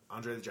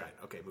 Andre the Giant.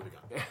 Okay, moving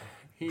on.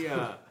 He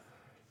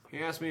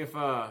asked me if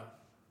I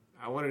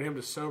wanted him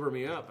to sober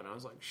me up, and I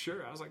was like,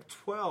 sure. I was like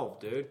 12,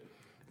 dude.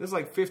 This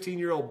like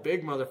 15-year-old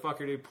big motherfucker,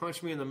 dude,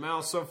 punched me in the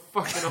mouth so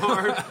fucking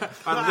hard.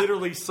 I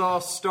literally saw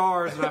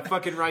stars, and I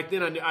fucking right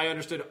then I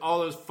understood all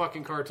those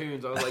fucking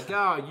cartoons. I was like,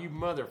 oh, you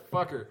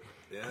motherfucker.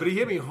 Yeah. But he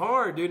hit me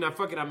hard, dude,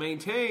 and I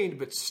maintained,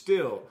 but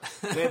still.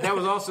 That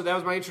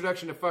was my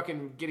introduction to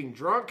fucking getting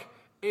drunk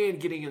and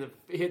getting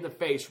hit in the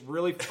face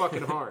really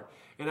fucking hard.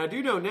 And I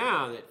do know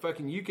now that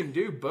fucking you can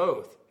do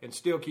both and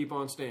still keep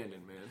on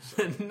standing, man.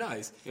 So,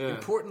 Nice. Yeah.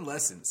 Important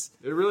lessons.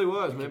 it really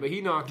was, man. But he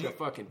knocked the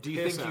fucking. Do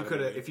you piss think you out could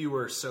of have, me. if you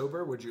were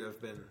sober, would you have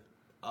been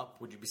up?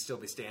 Would you still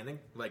be standing?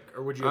 Like,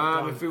 or would you have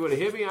gone? If he would have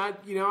hit me, I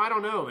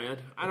don't know, man.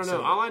 I don't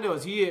know. All I know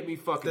is he hit me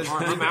fucking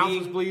hard. My mouth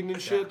was bleeding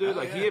and shit, dude.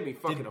 Like he hit me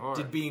fucking hard.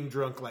 Did being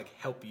drunk like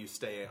help you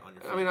stay on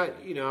your feet? I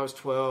mean, I was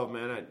 12,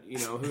 man.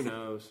 Who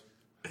knows?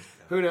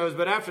 Who knows?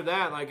 But after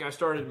that, like I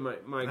started my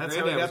That's granddad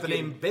how we got was the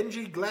getting, name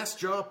Benji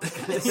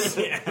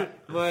Glassjaw.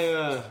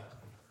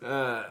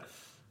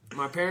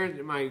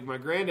 my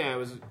granddad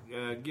was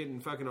getting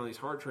fucking all these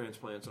heart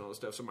transplants and all this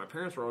stuff. So my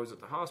parents were always at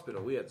the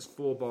hospital. We had this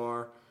full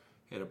bar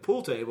and a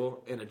pool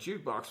table and a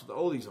jukebox with the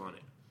oldies on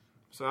it.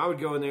 So I would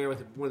go in there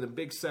with one of the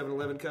big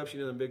 7-Eleven cups,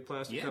 the big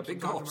plastic Yeah, cups. big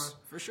I'm talking gulps,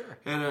 about. for sure.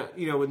 And,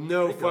 with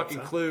no fucking gulps,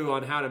 huh? clue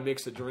on how to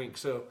mix a drink.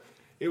 So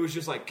it was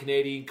just like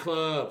Canadian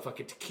Club,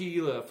 fucking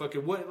tequila,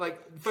 fucking what,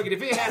 like, fucking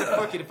if it had a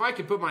fucking, if I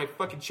could put my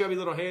fucking chubby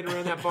little hand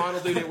around that bottle,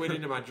 dude, it went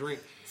into my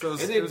drink. So And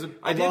then it was a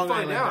I did Long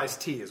find Island out.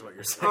 iced tea, is what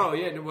you're saying. Oh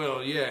yeah,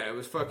 well yeah, it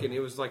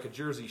was like a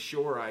Jersey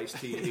Shore iced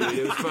tea,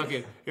 dude.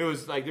 It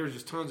was like there was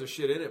just tons of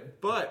shit in it.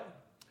 But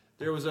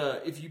there was I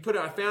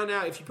found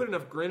out if you put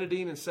enough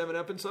grenadine and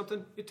 7-Up in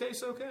something, it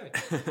tastes okay.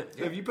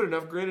 If you put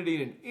enough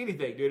grenadine in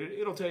anything, dude,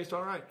 it'll taste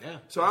all right. Yeah.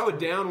 So I would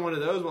down one of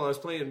those while I was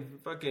playing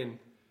fucking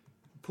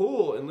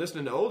pool and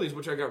listening to oldies,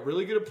 which I got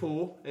really good at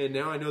pool, and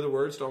now I know the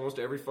words to almost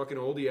every fucking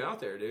oldie out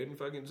there, dude. And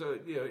fucking so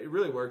it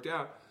really worked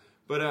out.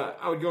 But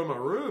I would go in my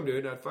room,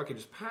 dude, and I'd fucking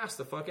just pass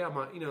the fuck out.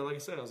 Like I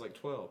said, I was like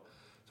 12.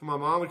 So my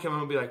mom would come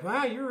home and be like,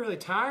 "Wow, you were really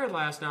tired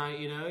last night.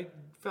 You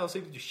fell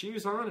asleep with your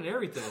shoes on and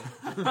everything."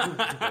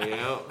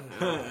 yeah,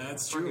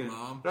 That's true, fucking-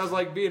 Mom. But I was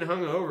like being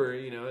hungover,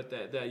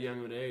 at that young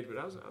of an age. But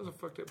I was a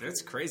fucked up.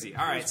 That's kid. crazy.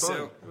 All right, was fun.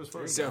 so It was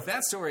fun. so if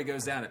that story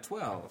goes down at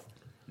 12,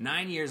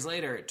 9 years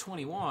later at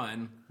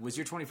 21, was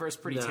your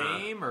 21st pretty Nah.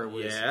 tame, or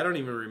was Yeah, I don't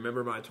even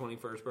remember my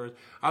 21st birthday.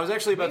 I was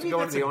actually about Maybe to go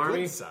that's into the a good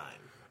army. sign.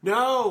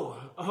 No!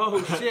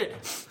 Oh shit!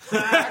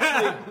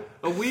 Actually,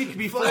 a week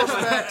before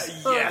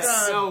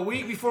Yes. a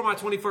week before my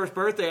 21st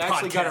birthday, I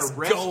actually got Podcast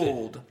arrested.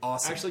 gold.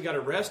 Awesome. I actually got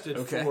arrested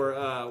Okay.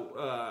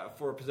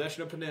 for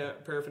possession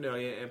of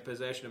paraphernalia and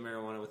possession of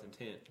marijuana with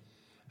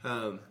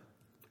intent.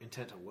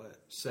 Intent to what?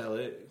 Sell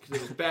it because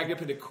it was bagged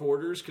up into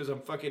quarters because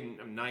I'm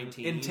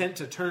 19. Intent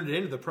to turn it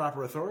into the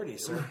proper authority,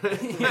 sir.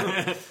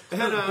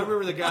 And I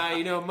remember the guy,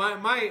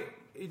 my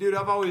dude,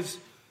 I've always,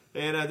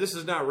 and this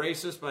is not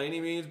racist by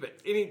any means, but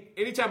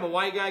anytime a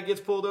white guy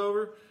gets pulled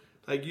over,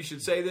 Like, you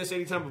should say this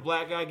anytime a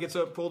black guy gets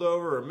up, pulled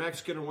over, or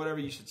Mexican or whatever,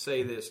 you should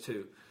say this,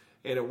 too.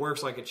 And it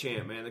works like a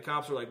champ, man. The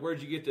cops were like,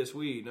 where'd you get this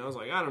weed? And I was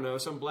like, I don't know,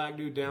 some black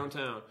dude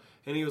downtown.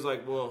 And he was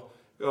like, well,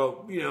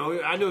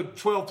 I know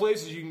 12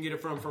 places you can get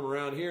it from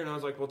around here. And I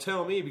was like, well,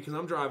 tell me, because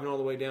I'm driving all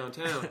the way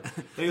downtown.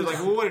 And he was like,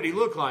 well, what did he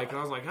look like? And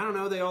I was like, I don't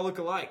know, they all look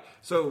alike.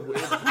 So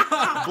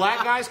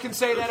black guys can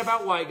say that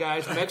about white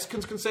guys.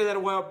 Mexicans can say that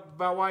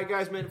about white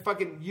guys. Man,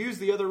 fucking use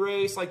the other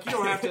race. Like, you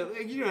don't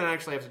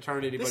actually have to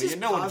turn anybody. And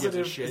no one gives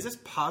a shit. Is this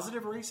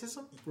positive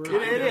racism?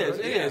 It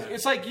is.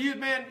 It's like,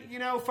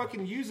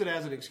 fucking use it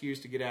as an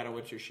excuse to get out of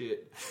what's your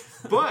shit.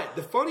 But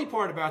the funny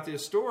part about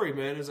this story,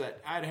 man, is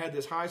that I'd had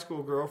this high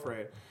school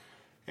girlfriend.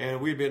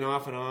 And we'd been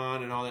off and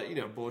on and all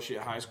that, bullshit,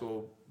 high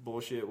school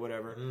bullshit,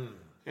 whatever.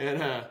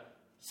 And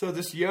so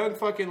this young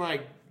fucking,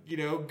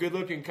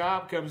 good-looking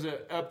cop comes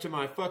up to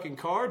my fucking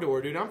car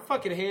door, dude. I'm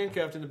fucking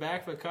handcuffed in the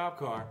back of a cop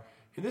car.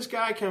 And this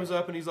guy comes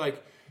up and he's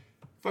like,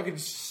 fucking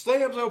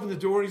slams open the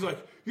door and he's like,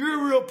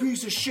 you're a real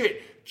piece of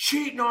shit.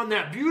 Cheating on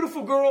that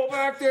beautiful girl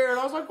back there. And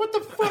I was like, what the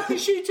fuck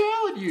is she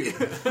telling you?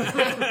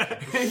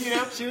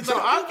 So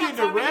I'm getting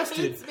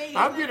arrested.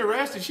 I'm getting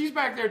arrested. She's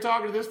back there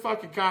talking to this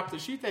fucking cop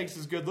that she thinks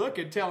is good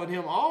looking, telling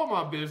him all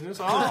my business,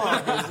 and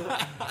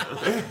I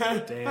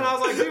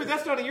was like, dude,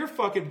 that's none of your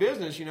fucking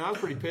business. I was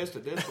pretty pissed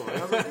at this point.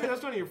 I was like, dude,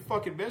 that's none of your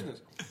fucking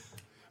business.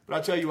 But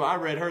I tell you what, I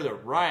read her the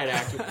riot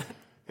act.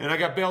 And I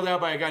got bailed out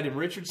by a guy named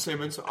Richard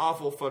Simmons.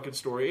 Awful fucking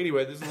story.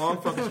 Anyway, this is a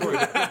long fucking story.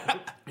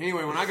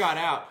 Anyway, when I got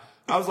out,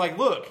 I was like,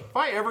 look, if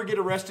I ever get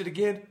arrested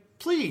again,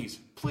 please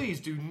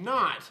do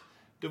not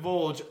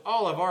divulge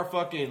all of our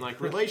fucking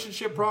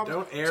relationship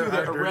problems to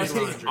the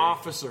arresting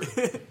officer.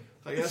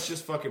 That's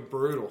just fucking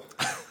brutal.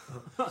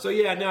 So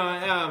yeah,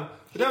 no,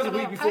 but that was a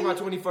week before my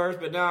 21st.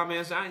 But no,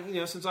 man,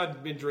 since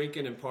I've been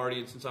drinking and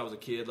partying since I was a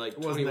kid,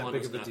 21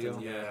 was nothing.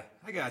 Deal. Yeah,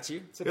 I got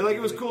you.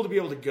 It was cool to be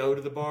able to go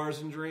to the bars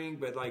and drink,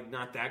 but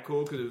not that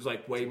cool because it was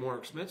way more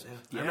expensive.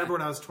 Yeah. I remember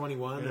when I was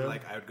 21, and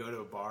I would go to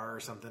a bar or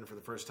something for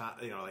the first time.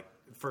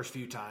 First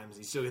few times,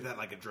 you still get that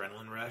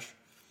adrenaline rush.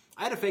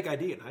 I had a fake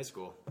ID in high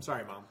school.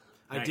 Sorry, Mom.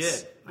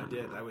 Nice. I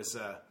did. I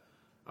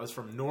was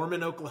from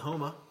Norman,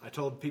 Oklahoma. I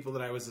told people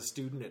that I was a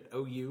student at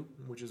OU,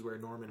 which is where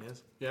Norman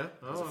is. Yeah,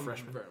 I was a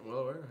freshman. Well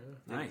aware.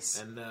 Yeah.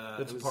 Nice. And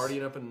that's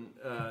partying up in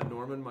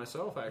Norman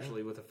myself,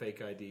 actually, with a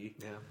fake ID.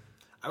 Yeah,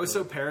 I was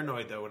so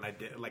paranoid though when I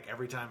did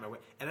every time I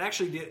went, and I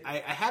actually did. I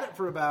had it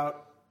for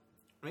about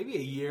maybe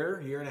a year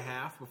and a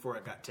half before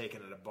it got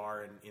taken at a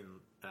bar in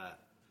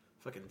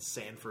fucking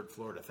Sanford,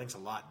 Florida. Thanks a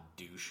lot,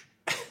 douche.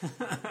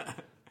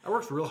 I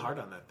worked real hard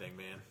on that thing,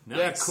 man. Nice.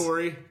 Yeah,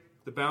 Corey,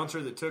 the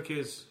bouncer that took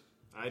his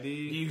ID.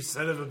 You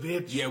son of a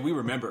bitch. Yeah, we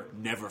remember.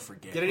 Never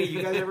forget. Did any of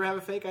you guys ever have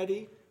a fake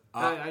ID?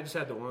 I just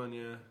had the one,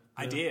 yeah.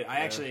 I did.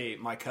 I actually,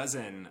 my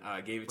cousin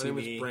gave it to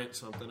me. Was Brent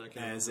something. I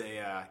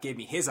can't gave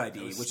me his ID,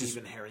 which is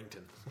Stephen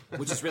Harrington.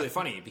 Which is really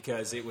funny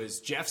because it was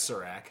Jeff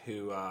Surak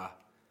who,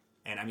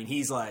 and I mean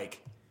he's a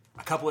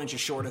couple inches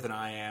shorter than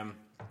I am,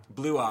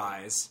 blue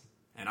eyes,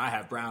 and I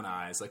have brown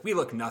eyes. We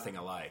look nothing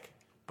alike.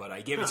 But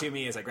I gave it to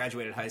me as I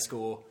graduated high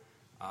school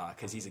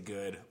because he's a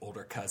good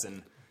older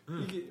cousin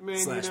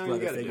slash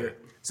brother figure.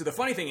 So the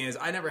funny thing is,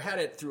 I never had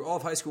it through all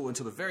of high school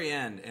until the very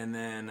end, and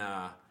then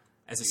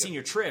as a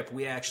senior trip,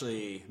 me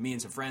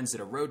and some friends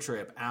did a road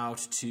trip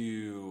out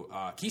to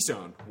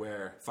Keystone,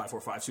 where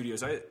 545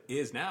 Studios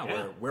is now,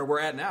 where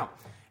we're at now.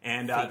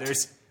 And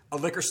there's a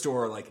liquor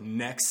store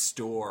next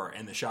door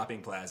in the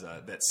shopping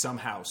plaza that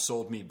somehow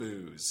sold me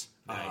booze,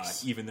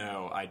 even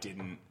though I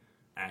didn't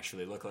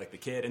actually look like the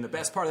kid. And the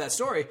best part of that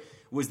story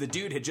was the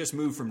dude had just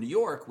moved from New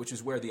York, which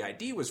is where the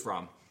ID was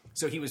from.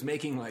 So he was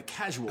making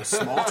casual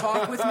small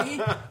talk with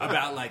me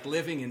about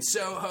living in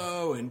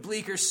Soho and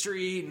Bleecker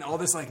Street and all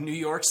this New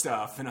York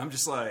stuff. And I'm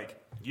just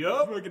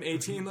yup, fucking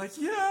 18,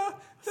 yeah,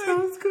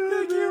 sounds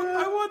good. Thank you.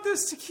 I want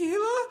this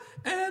tequila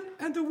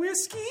and the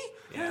whiskey.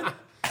 Yeah.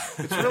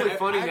 It's really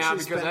funny now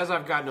because as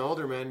I've gotten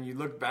older, man, you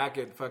look back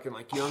at fucking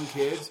young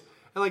kids.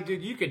 And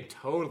dude, you can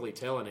totally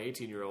tell an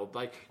 18-year-old.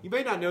 You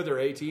may not know they're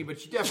 18,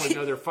 but you definitely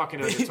know they're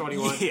fucking under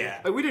 21.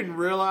 Yeah. We didn't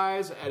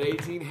realize at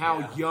 18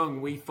 how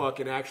young we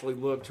fucking actually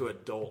look to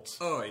adults.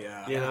 Oh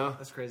yeah. You know?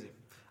 That's crazy.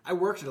 I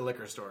worked at a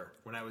liquor store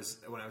when I was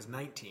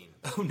 19.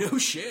 Oh no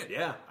shit.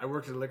 Yeah, I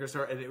worked at a liquor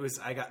store, and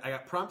I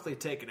got promptly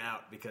taken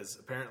out because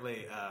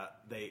apparently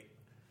they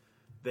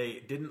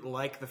didn't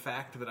like the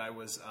fact that I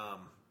was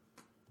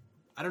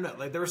I don't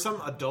know. There were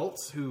some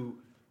adults who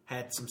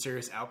had some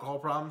serious alcohol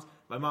problems.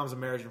 My mom's a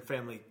marriage and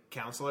family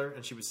counselor,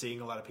 and she was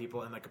seeing a lot of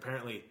people, and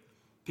apparently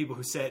people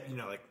who said,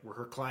 were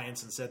her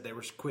clients and said they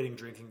were quitting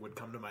drinking would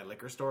come to my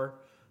liquor store,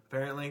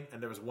 apparently.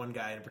 And there was one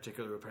guy in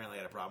particular who apparently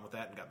had a problem with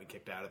that and got me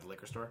kicked out of the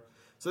liquor store.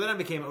 So then I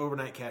became an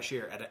overnight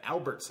cashier at an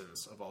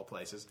Albertsons, of all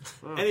places.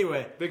 Oh,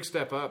 anyway. Big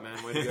step up,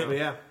 man. Way to go. But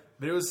yeah.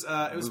 But it was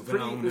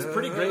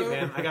pretty great,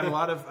 man. I got a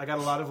lot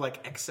of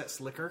excess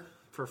liquor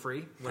for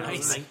free when I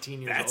was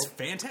 19 years old. That's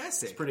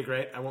fantastic. It's pretty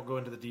great. I won't go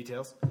into the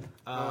details,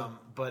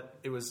 but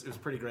it was a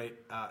pretty great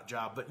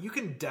job. But you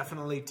can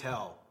definitely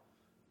tell.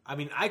 I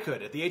mean, I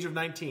could at the age of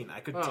 19, I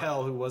could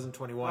tell who wasn't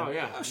 21. Oh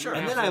yeah, sure.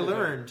 And then I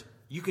learned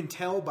You can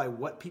tell by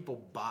what people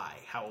buy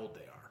how old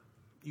they are.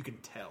 You can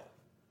tell.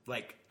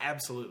 Like,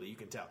 absolutely, you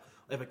can tell.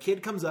 If a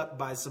kid comes up,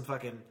 buys some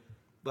fucking,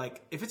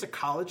 like, if it's a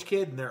college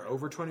kid and they're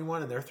over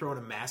 21 and they're throwing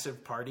a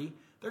massive party,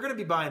 they're going to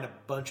be buying a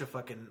bunch of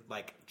fucking,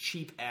 like,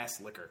 cheap-ass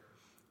liquor.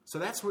 So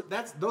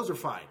those are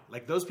fine.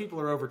 Like, those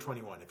people are over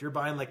 21. If you're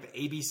buying, like,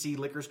 the ABC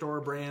liquor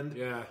store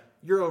brand,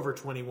 you're over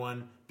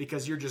 21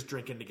 because you're just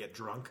drinking to get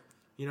drunk.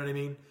 You know what I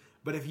mean?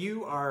 But if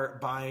you are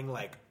buying,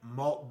 like,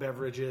 malt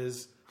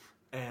beverages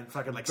and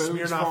fucking, like,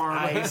 Smirnoff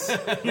Ice,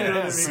 you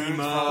know what I mean?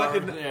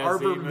 Fucking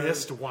Arbor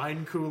Mist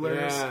wine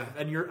coolers,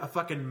 and you're a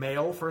fucking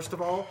male, first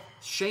of all,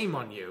 shame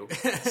on you.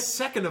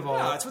 Second of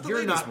all,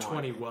 you're not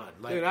 21.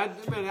 Like, dude,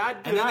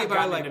 I'd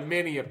buy like a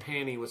mini a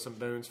penny with some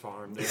Boone's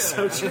Farm. Dude.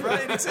 So true.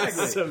 Right?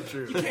 Exactly. So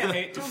true. You can't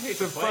hate. Don't hate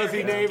some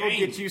fuzzy navel.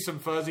 Get you some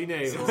fuzzy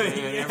navel,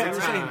 man. Every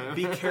time.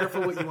 Be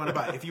careful what you want to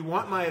buy. If you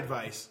want my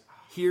advice,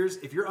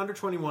 if you're under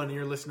 21 and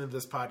you're listening to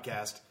this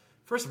podcast,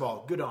 first of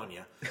all, good on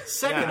you.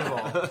 Second of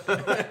all,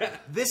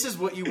 this is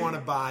what you want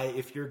to buy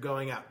if you're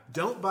going out.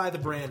 Don't buy the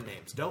brand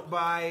names. Don't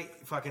buy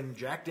fucking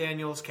Jack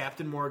Daniels,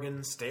 Captain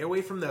Morgan. Stay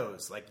away from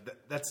those. Like,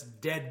 that's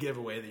dead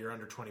giveaway that you're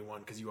under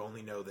 21 because you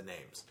only know the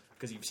names.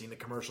 Because you've seen the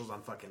commercials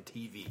on fucking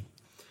TV.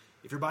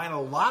 If you're buying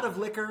a lot of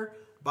liquor,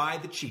 buy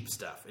the cheap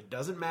stuff. It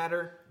doesn't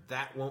matter.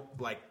 That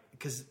won't, like,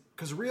 because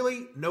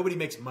really, nobody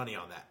makes money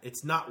on that.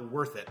 It's not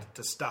worth it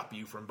to stop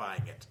you from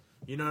buying it.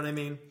 You know what I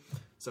mean?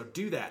 So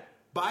do that.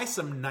 Buy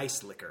some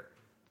nice liquor.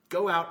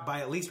 Go out, buy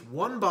at least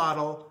one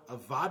bottle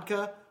of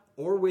vodka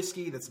or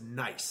whiskey that's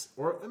nice.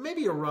 Or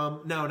maybe a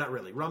rum. No, not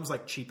really. Rum's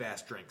like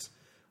cheap-ass drinks.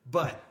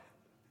 But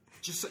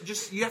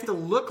just you have to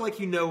look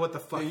like you know what the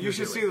fuck you're doing. You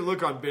should see the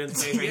look on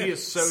Ben's face. He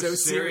is so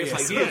serious.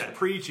 Like, he is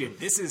preaching.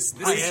 This is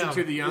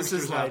to the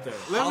youngsters out there.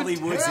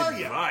 Hollywood's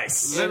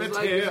advice.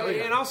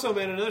 And also,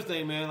 man, another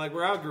thing, man, like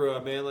where I grew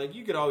up, man, like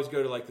you could always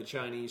go to like the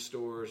Chinese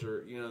stores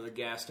or, you know, the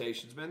gas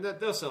stations, man.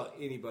 They'll sell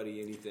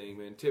anybody anything,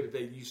 man.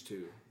 Typically, they used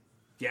to.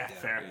 Yeah,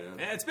 fair.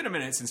 Yeah, it's been a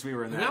minute since we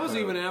were in that. And that was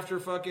even after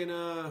fucking,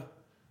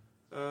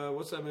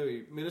 what's that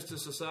movie? Menace to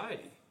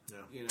Society. Yeah.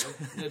 You know,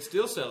 they'd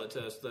still sell it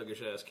to us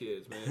thuggish ass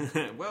kids,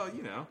 man. Well,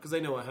 you know, because they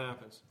know what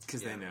happens.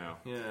 Because they know.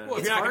 Yeah. Well, it's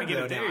if you're not hard going to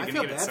get it there, you're I going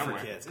feel to get it bad somewhere.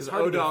 for kids. Because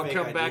O-Dog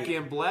come back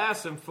in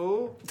blasting,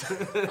 fool. That's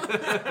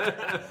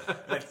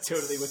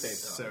totally what they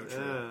thought. So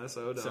true. That's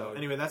O-Dog. So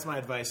anyway, that's my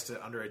advice to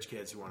underage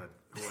kids who want to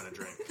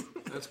drink.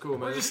 That's cool,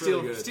 man. Or just That's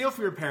really good. steal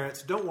from your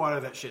parents. Don't water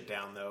that shit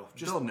down, though.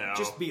 They'll know.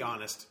 Just be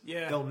honest.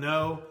 Yeah. They'll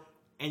know,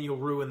 and you'll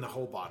ruin the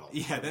whole bottle.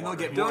 Yeah, then they'll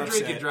get more Don't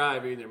drink upset. and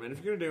drive either, man.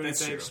 If you're gonna do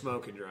That's anything, true.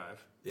 smoke and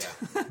drive. Yeah.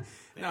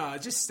 No,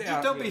 just stay Just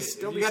out. don't be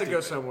You got to go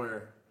stupid.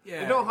 somewhere.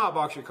 Yeah. And don't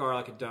hotbox your car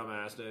like a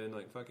dumbass, dude.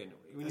 Like fucking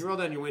when you roll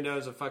down your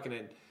windows, a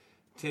fucking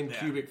 10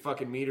 cubic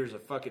fucking meters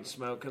of fucking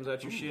smoke comes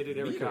out your shit. Dude,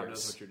 every cop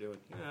knows what you're doing.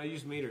 Yeah, I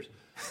use meters.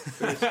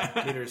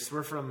 Meters.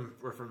 We're from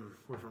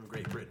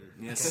Great Britain.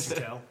 Yes. Can't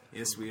you tell?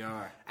 Yes, we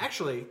are.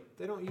 Actually,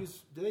 they don't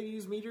use. Do they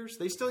use meters?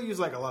 They still use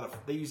like a lot of.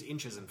 They use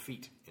inches and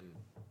feet in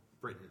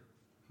Britain.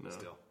 No.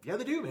 Still. Yeah,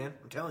 they do, man.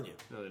 I'm telling you.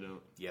 No, they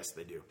don't. Yes,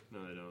 they do.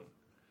 No, they don't.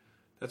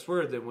 That's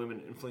where the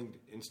women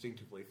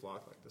instinctively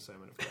flock like the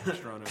salmon of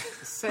Capistrano.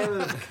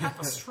 Salmon of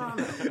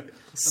Capistrano.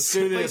 Let's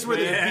do this, Where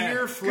the man.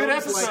 beer flows Good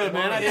episode, like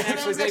man. I didn't Yeah,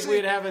 actually think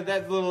we'd have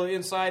that little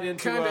insight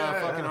into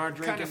fucking our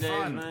drinking days,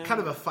 fun. man.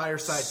 Kind of a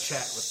fireside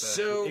chat with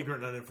the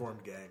ignorant,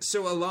 uninformed gang.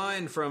 So a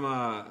line from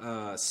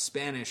a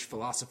Spanish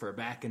philosopher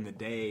back in the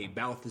day,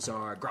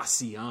 Balthazar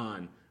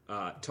Gracian,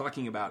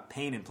 talking about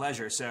pain and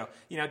pleasure. So,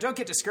 you know, don't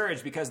get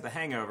discouraged because of the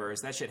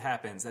hangovers. That shit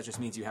happens. That just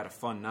means you had a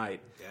fun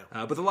night.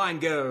 Yeah. But the line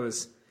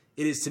goes,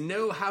 "It is to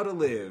know how to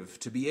live,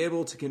 to be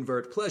able to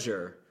convert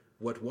pleasure,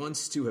 what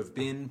wants to have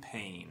been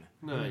pain."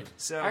 Nice.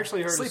 So I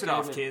actually heard sleep a it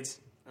off, statement- kids.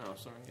 Oh,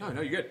 sorry. Oh,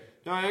 no, you're good.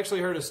 No, I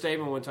actually heard a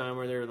statement one time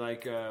where they were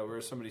like,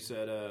 where somebody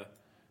said,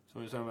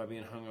 somebody was talking about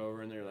being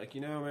hungover, and they're like,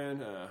 you know,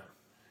 man,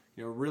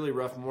 really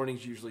rough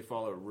mornings usually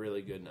follow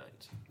really good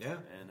nights. Yeah.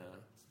 And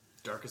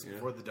Darkest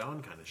before the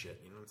dawn kind of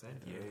shit. You know what I'm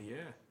saying? Yeah.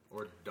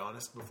 Or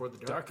dawnest before the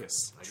dark.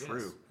 Darkest. I guess.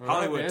 True. All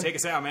Hollywood, right, man. take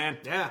us out, man.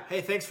 Yeah.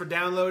 Hey, thanks for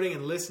downloading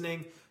and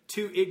listening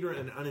to Ignorant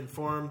and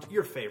Uninformed,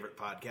 your favorite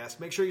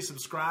podcast. Make sure you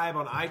subscribe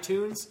on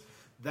iTunes.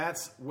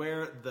 That's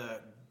where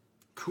the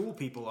cool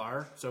people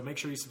are. So make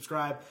sure you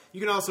subscribe. You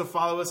can also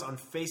follow us on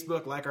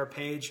Facebook, like our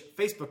page,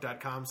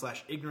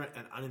 facebook.com/ignorant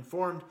and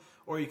uninformed.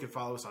 Or you can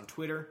follow us on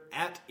Twitter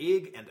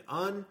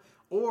 @ig&un.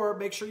 Or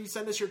make sure you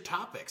send us your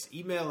topics.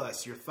 Email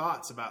us your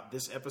thoughts about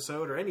this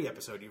episode or any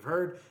episode you've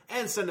heard,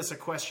 and send us a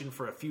question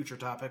for a future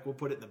topic. We'll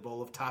put it in the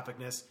bowl of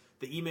topicness.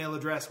 The email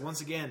address,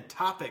 once again,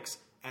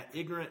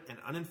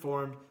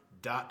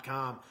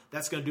 topics@ignorantanduninformed.com.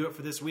 That's going to do it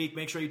for this week.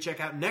 Make sure you check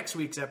out next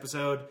week's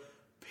episode.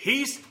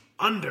 Peace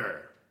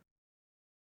under.